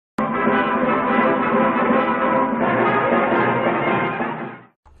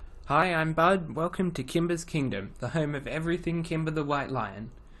Hi, I'm Bud. Welcome to Kimba's Kingdom, the home of everything Kimba the White Lion.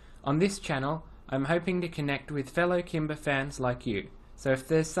 On this channel, I'm hoping to connect with fellow Kimba fans like you. So if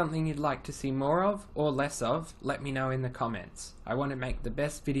there's something you'd like to see more of, or less of, let me know in the comments. I want to make the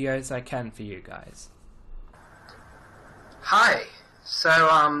best videos I can for you guys. Hi, so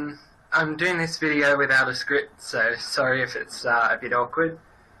I'm doing this video without a script, so sorry if it's a bit awkward.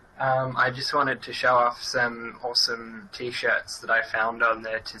 I just wanted to show off some awesome t-shirts that I found on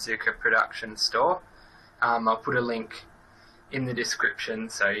the Tezuka production store. I'll put a link in the description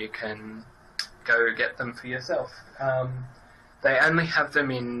so you can go get them for yourself. They only have them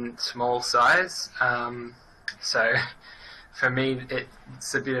in small size, so for me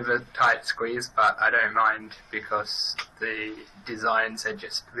it's a bit of a tight squeeze, but I don't mind because the designs are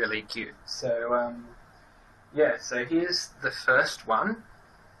just really cute. So yeah, so here's the first one.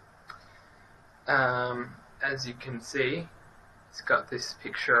 As you can see, it's got this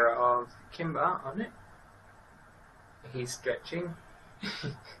picture of Kimba on it. He's stretching.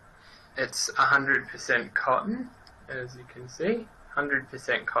 It's 100% cotton, as you can see.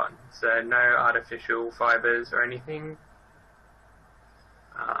 100% cotton, so no artificial fibers or anything.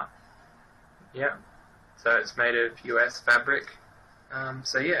 Yeah, so it's made of US fabric.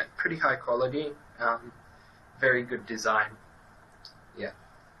 So yeah, pretty high quality, very good design. Yeah.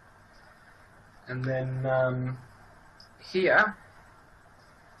 And then here,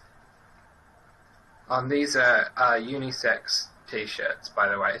 these are unisex t-shirts, by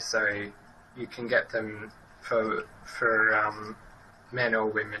the way, so you can get them for men or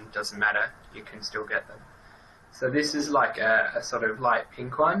women, doesn't matter, you can still get them. So this is like a sort of light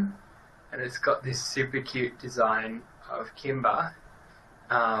pink one, and it's got this super cute design of Kimba.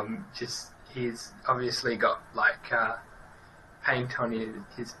 He's obviously got like paint on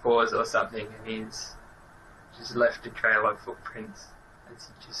his paws or something, and he's just left a trail of footprints as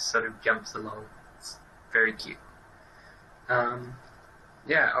he just sort of jumps along. It's very cute.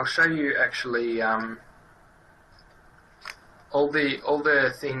 Yeah, I'll show you actually all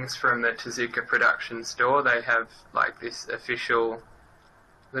the things from the Tezuka production store. They have like this official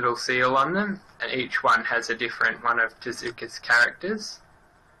little seal on them, and each one has a different one of Tezuka's characters.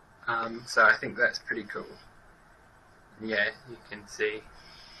 So I think that's pretty cool. Yeah, you can see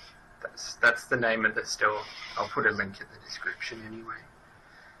that's the name of the store. I'll put a link in the description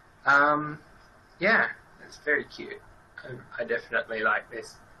anyway. Yeah, it's very cute. I definitely like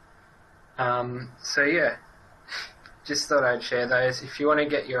this. So yeah, just thought I'd share those. If you want to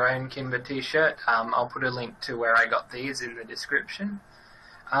get your own Kimba t-shirt, I'll put a link to where I got these in the description.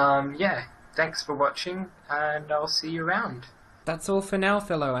 Yeah, thanks for watching, and I'll see you around. That's all for now,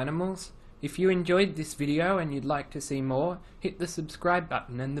 fellow animals. If you enjoyed this video and you'd like to see more, hit the subscribe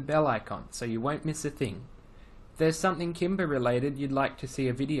button and the bell icon so you won't miss a thing. If there's something Kimba related you'd like to see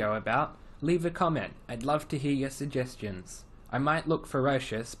a video about, leave a comment. I'd love to hear your suggestions. I might look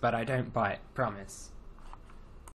ferocious, but I don't bite, promise.